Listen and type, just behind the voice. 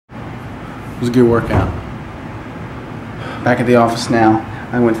was a good workout. Back at the office now.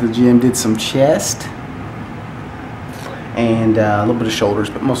 I went to the gym, did some chest and a little bit of shoulders,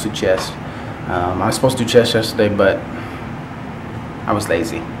 but mostly chest. I was supposed to do chest yesterday, but I was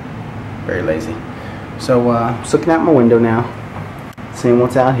lazy, very lazy. So just looking out my window now, seeing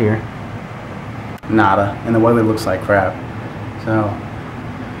what's out here. Nada, and the weather looks like crap. So,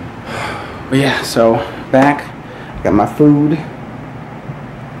 but yeah, so back, got my food,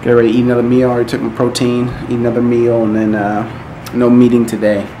 get ready to eat another meal. I already took my protein, eat another meal, and then no meeting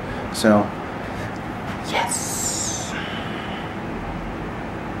today. So, yes.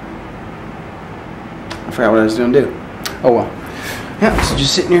 I forgot what I was gonna do. Oh well. Yeah, so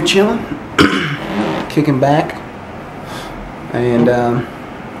just sitting here chilling, kicking back, and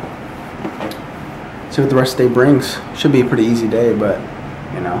see what the rest of the day brings. Should be a pretty easy day, but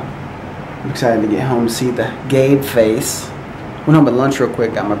you know, I'm excited to get home to see the Gabe face. Went home at lunch real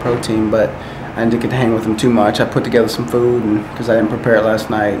quick, got my protein, but I didn't get to hang with him too much. I put together some food, and because I didn't prepare it last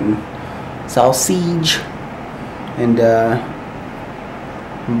night, and sausage, and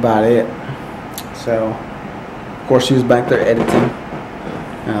about it. So, of course, she was back there editing.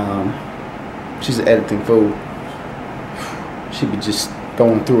 She's an editing fool. She'd be just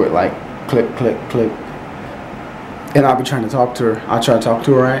going through it like click, click, click. And I'll be trying to talk to her. I'll try to talk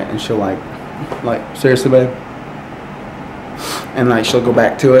to her, right? And she'll like, seriously, babe? And like, she'll go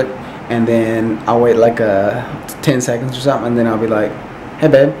back to it. And then I'll wait like 10 seconds or something. And then I'll be like, hey,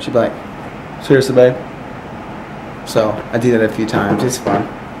 babe. She'll be like, seriously, babe? So I do that a few times. It's fun.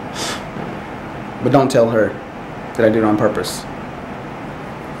 But don't tell her that I do it on purpose.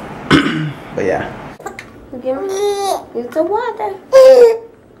 But yeah. Give me some water.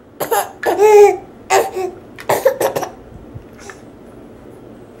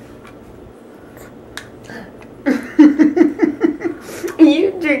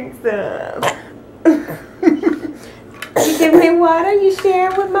 You drink some. You give me water? You share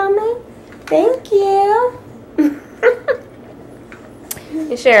it with mommy? Thank you.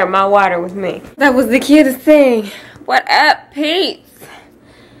 You share my water with me. That was the cutest thing. What up, Pete?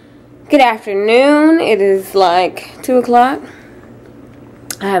 Good afternoon. It is like 2 o'clock.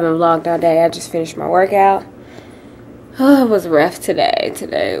 I haven't vlogged all day. I just finished my workout. Oh, it was rough today.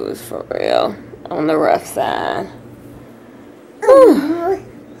 Today was for real on the rough side. Whew.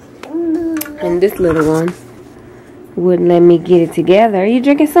 And this little one wouldn't let me get it together. Are you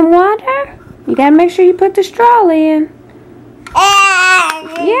drinking some water? You gotta make sure you put the straw in.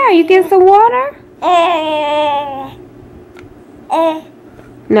 Yeah, you get some water?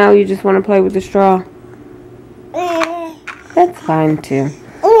 No, you just want to play with the straw. That's fine too.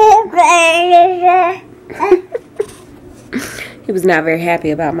 He was not very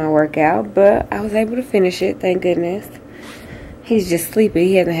happy about my workout, but I was able to finish it, thank goodness. He's just sleepy.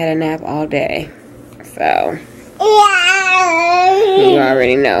 He hasn't had a nap all day. So, you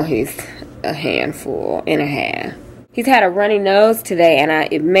already know he's a handful and a half. He's had a runny nose today, and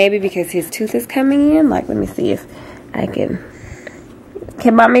it may be because his tooth is coming in. Like, let me see if I can.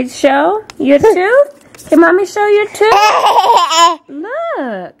 Can mommy show your tooth? Can mommy show your tooth?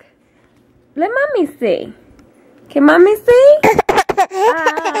 Look. Let mommy see. Can mommy see?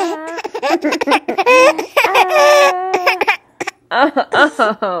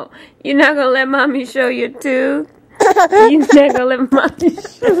 Oh, you're not gonna let mommy show your tooth? You're not gonna let mommy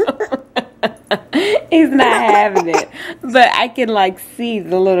show? He's not having it. But I can like see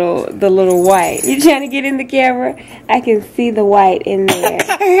the little white. You trying to get in the camera? I can see the white in there.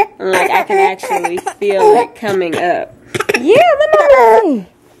 Like I can actually feel it coming up. Yeah, let mommy see.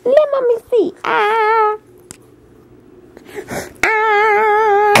 Let mommy see.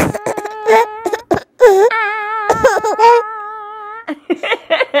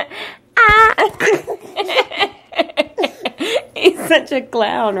 He's such a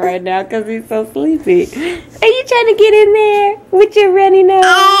clown right now because he's so sleepy. Are you trying to get in there with your runny nose?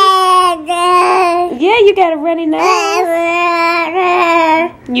 Yeah, you got a runny nose.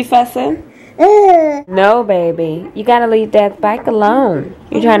 You fussing? No, baby. You gotta leave that bike alone.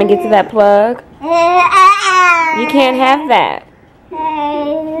 You trying to get to that plug? You can't have that.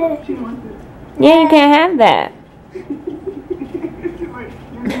 Yeah, you can't have that.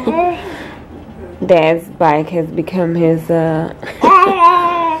 Dad's bike has become his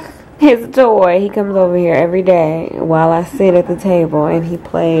his toy. He comes over here every day while I sit at the table and he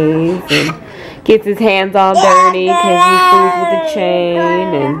plays and gets his hands all dirty because he fools with the chain.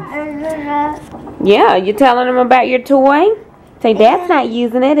 And yeah, you telling him about your toy? Say, Dad's not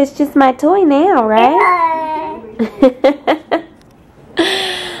using it. It's just my toy now, right?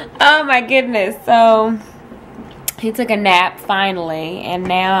 Oh my goodness. So He took a nap finally, and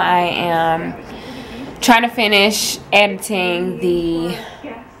now I am trying to finish editing the,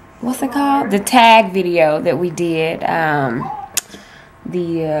 what's it called? The tag video that we did.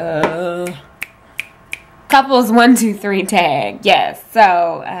 The couples 1, 2, 3 tag. Yes.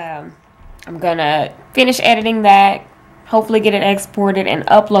 So I'm gonna finish editing that. Hopefully get it exported and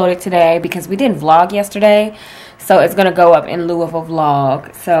uploaded today because we didn't vlog yesterday. So it's gonna go up in lieu of a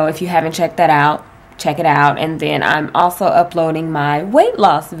vlog. So if you haven't checked that out, check it out. And then I'm also uploading my weight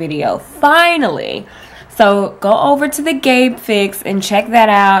loss video finally. So go over to the Gabe Fix and check that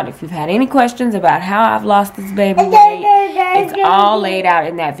out. If you've had any questions about how I've lost this baby weight, it's all laid out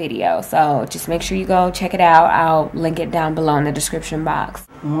in that video. So just make sure you go check it out. I'll link it down below in the description box.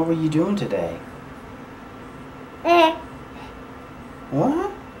 What were you doing today?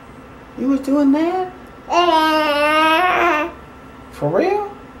 What? You was doing that? For real?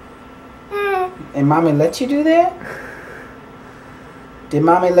 And mommy let you do that? Did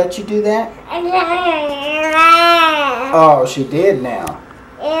mommy let you do that? Oh, she did now.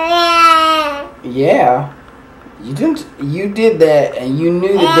 Yeah. You did that and you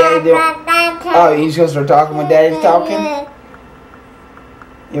knew that daddy didn't. Oh, you just gonna start talking when daddy's talking?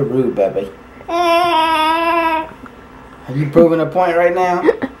 You're rude, baby. Are you proving a point right now?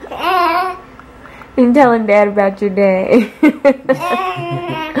 And telling dad about your day.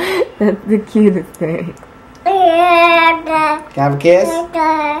 That's the cutest thing. Can I have a kiss?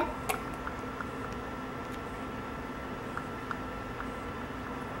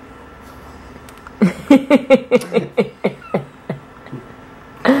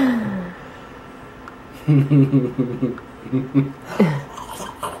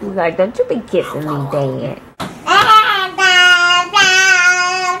 He's like, don't you be kissing me, Dad.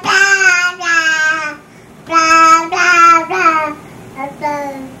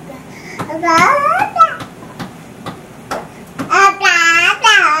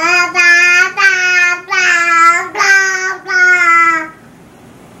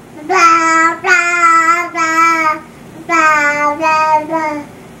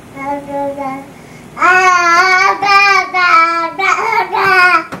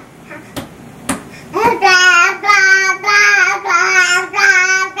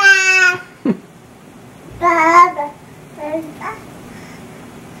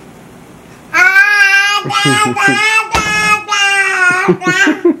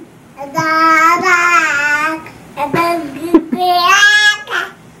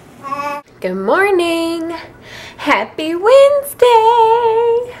 Good morning. Happy Wednesday.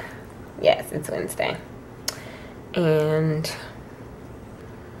 Yes, it's Wednesday. And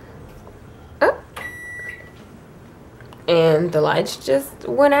the lights just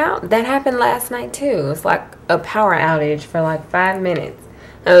went out. That happened last night too. It's like a power outage for like 5 minutes.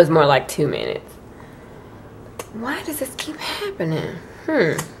 It was more like 2 minutes. Why does this keep happening?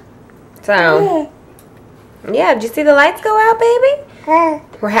 So, yeah, did you see the lights go out, baby?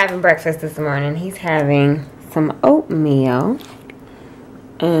 We're having breakfast this morning. He's having some oatmeal.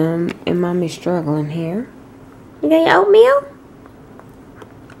 And mommy's struggling here. You got your oatmeal?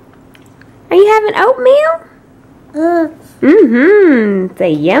 Are you having oatmeal?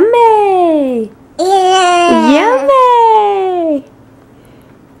 Say yummy. Yummy.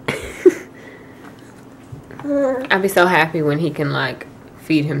 I'd be so happy when he can like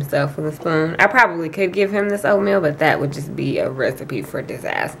feed himself with a spoon. I probably could give him this oatmeal, but that would just be a recipe for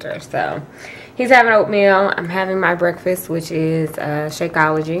disaster. So he's having oatmeal. I'm having my breakfast, which is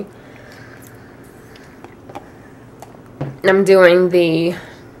Shakeology. I'm doing the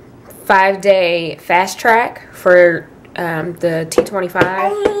 5-day fast track for the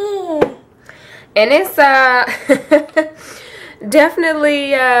T25. And it's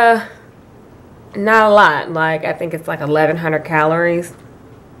definitely not a lot. Like, I think it's like 1,100 calories.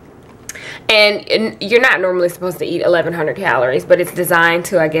 And you're not normally supposed to eat 1,100 calories, but it's designed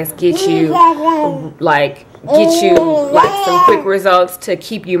to, I guess, get you some quick results to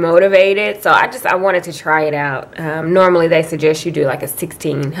keep you motivated. So I wanted to try it out. Normally they suggest you do like a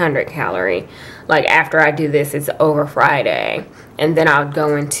 1,600 calorie. Like after I do this, it's over Friday, and then I'll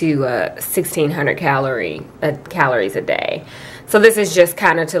go into 1,600 calories a day. So this is just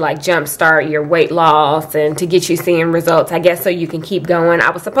kind of to like jumpstart your weight loss and to get you seeing results, I guess, so you can keep going. I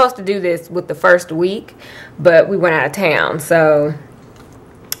was supposed to do this with the first week, but we went out of town, so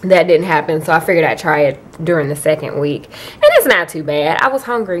that didn't happen. So I figured I'd try it during the second week. And it's not too bad. I was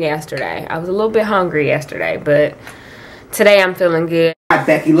hungry yesterday. I was a little bit hungry yesterday, but today I'm feeling good. Hi,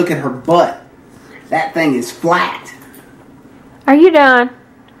 Becky, look at her butt. That thing is flat. Are you done?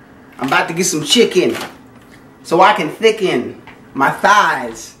 I'm about to get some chicken so I can thicken my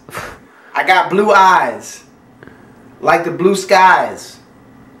thighs. I got blue eyes. like the blue skies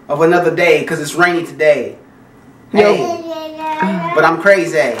of another day because it's rainy today. Hey, but I'm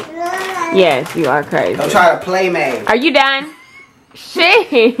crazy. Yes, you are crazy. Don't try to play me. Are you done?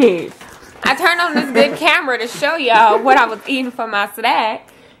 Shit. I turned on this good camera to show y'all what I was eating for my snack,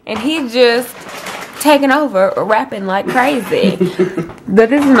 and he just taking over, rapping like crazy. But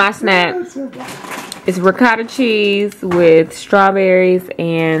this is my snack. It's ricotta cheese with strawberries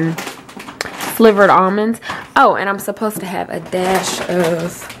and slivered almonds. Oh, and I'm supposed to have a dash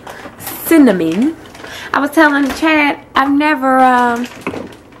of cinnamon. I was telling Chad, I've never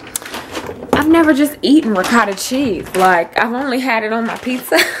just eaten ricotta cheese. Like, I've only had it on my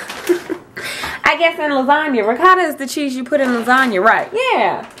pizza. I guess in lasagna. Ricotta is the cheese you put in lasagna, right?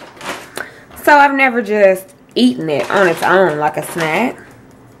 Yeah. So I've never just eaten it on its own like a snack.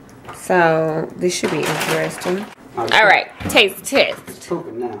 So this should be interesting. Alright, taste test of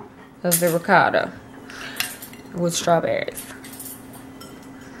the ricotta with strawberries.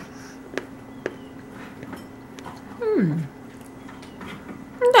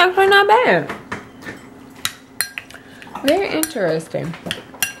 It's actually not bad. Very interesting.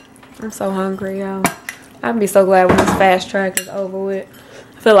 I'm so hungry, y'all. I'd be so glad when this fast track is over with.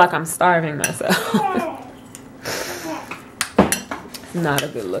 I feel like I'm starving myself. It's not a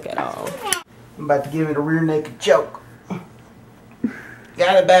good look at all. I'm about to give it a rear naked choke.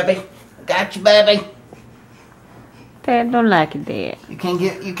 Got it, baby. Got you, baby. Dad don't like it, Dad. You can't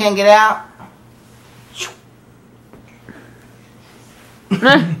get out.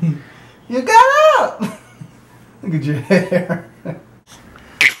 You got out. Look at your hair.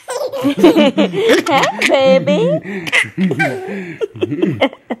 Hey, baby.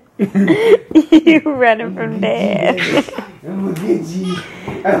 You running from Dad. I'm gonna get you.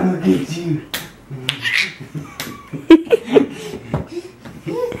 I'm gonna get you.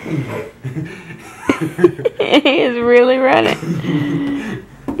 He's really running.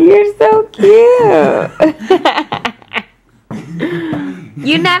 You're so cute.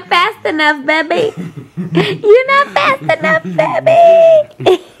 You're not fast enough, baby. You're not fast enough, baby.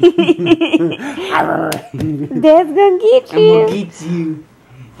 Dad's gonna get you. I'm gonna get you.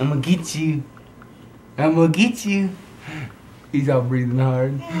 I'm gonna get you. I'm gonna get you. He's all breathing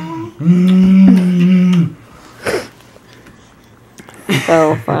hard.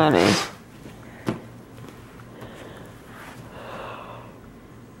 So funny.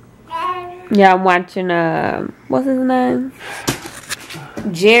 Yeah, I'm watching, what's his name?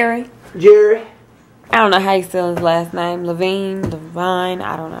 Jerry. I don't know how you spell his last name. Levine,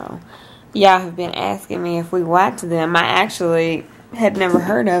 I don't know. Y'all have been asking me if we watch them. I actually had never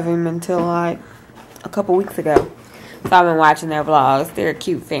heard of him until like a couple weeks ago. So I've been watching their vlogs. They're a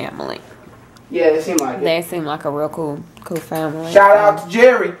cute family. Yeah, they seem like it. They seem like a real cool family. Shout out to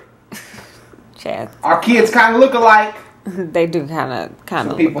Jerry. Chad. Our kids kind of look alike. They do kind of Some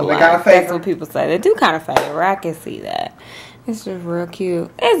look people, they alike. got a favor. That's what people say. They do kind of favor. I can see that. It's just real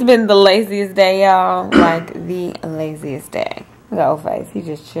cute. It's been the laziest day, y'all. Like, the laziest day. Look at old face. He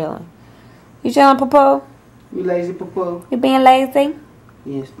just chilling. You chilling, Papa? You lazy, Papa? You being lazy?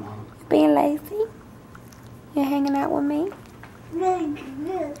 Yes, Mom. You being lazy? You hanging out with me?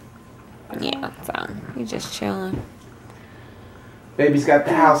 Yeah, so you just chilling. Baby's got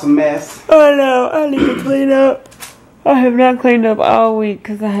the house a mess. Oh no, I need to clean up. I have not cleaned up all week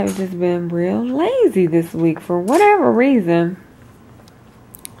because I have just been real lazy this week for whatever reason.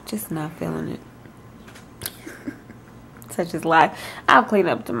 Just not feeling it. Such is life. I'll clean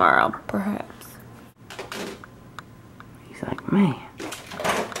up tomorrow, perhaps. He's like, man.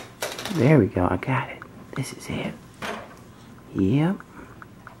 There we go. I got it. This is it. Yep.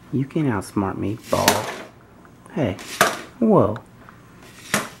 You can outsmart me, ball. Hey. Whoa.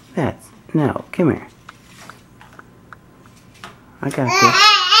 No, come here. I got this.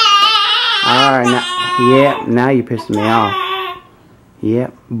 Alright, now you're pissing me off.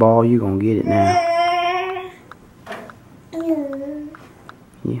 Yep, ball, you gonna get it now.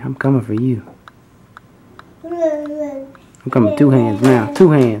 Yeah, I'm coming for you. I'm coming 2 hands now. 2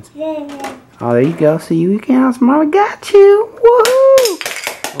 hands. Oh, there you go. See, you can outsmart me. Got you.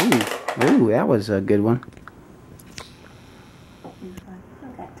 Woohoo! Ooh, that was a good one.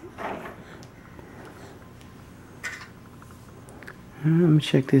 Let me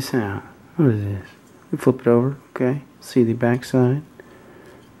check this out. What is this? You flip it over. Okay. See the back side.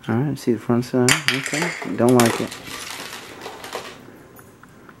 Alright, see the front side. Okay. Don't like it.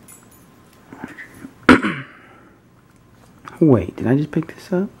 Wait, did I just pick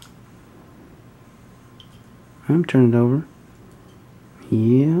this up? I'm turning it over.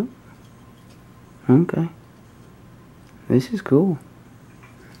 Yeah. Okay. This is cool.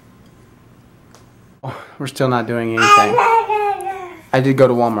 We're still not doing anything. I did go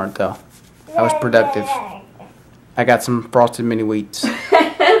to Walmart though. I was productive. I got some frosted mini wheats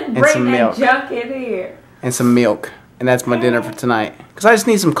and some milk. Junk in here. And some milk. And that's my dinner for tonight. Because I just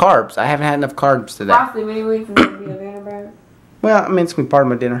need some carbs. I haven't had enough carbs today. Frosted mini wheats is going to be your dinner, baby? Well, I mean, it's going to be part of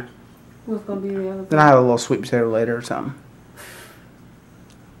my dinner. What's going to be the other thing? Then I have a little sweet potato later or something.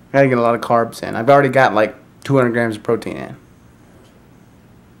 I got to get a lot of carbs in. I've already got like 200 grams of protein in.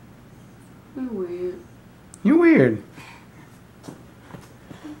 You're weird. You're weird.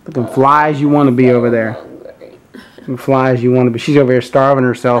 Looking fly as you want to be over there. Looking fly as you want to be. She's over here starving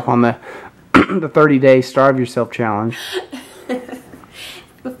herself on the 30-day starve yourself challenge.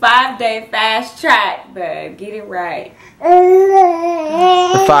 The 5-day fast track, babe. Get it right.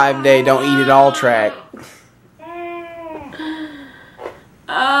 The 5-day don't eat it all track.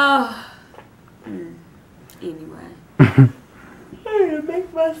 Oh. Anyway. I'm gonna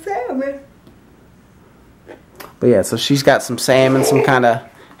make my salmon. But yeah, so she's got some salmon, some kind of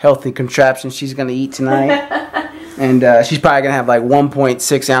healthy contraption she's going to eat tonight. And she's probably going to have like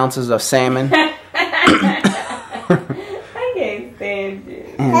 1.6 ounces of salmon. I can't stand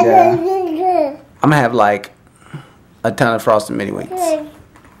you. And I'm going to have like a ton of frosted mini wheats.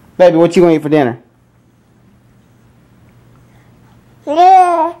 Baby, what you going to eat for dinner?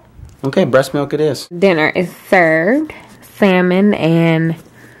 Okay, breast milk it is. Dinner is served. Salmon and...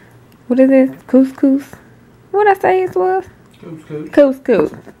 What is this? Couscous? What did I say it was?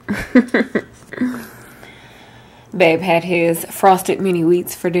 Couscous. Babe had his frosted mini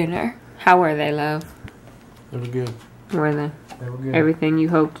wheats for dinner. How were they, love? They were good. Were they? They were good. Everything you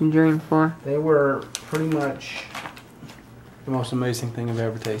hoped and dreamed for? They were pretty much the most amazing thing I've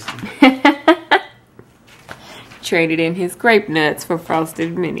ever tasted. Traded in his grape nuts for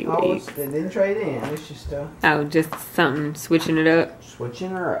frosted mini wheats. They didn't trade in. It's just Oh, just something, switching it up.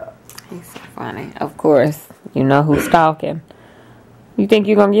 switching her up. He's so funny. Of course, you know who's talking. You think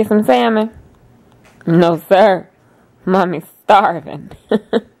you're gonna get some salmon? No, sir. Mommy's starving.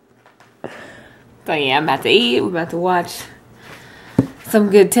 So yeah, I'm about to eat. We're about to watch some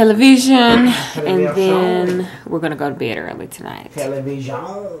good television, and then we're gonna go to bed early tonight.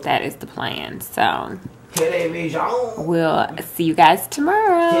 Television. That is the plan. So Television. we'll see you guys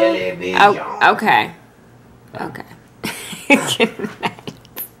tomorrow. Television. Oh, okay. Okay. Good night.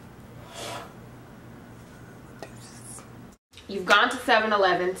 You've gone to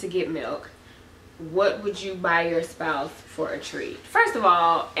 7-Eleven to get milk. What would you buy your spouse for a treat? First of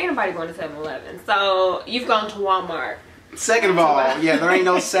all, ain't nobody going to 7-Eleven. So you've gone to Walmart. Second of all, yeah, there ain't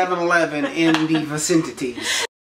no 7-Eleven in the vicinities.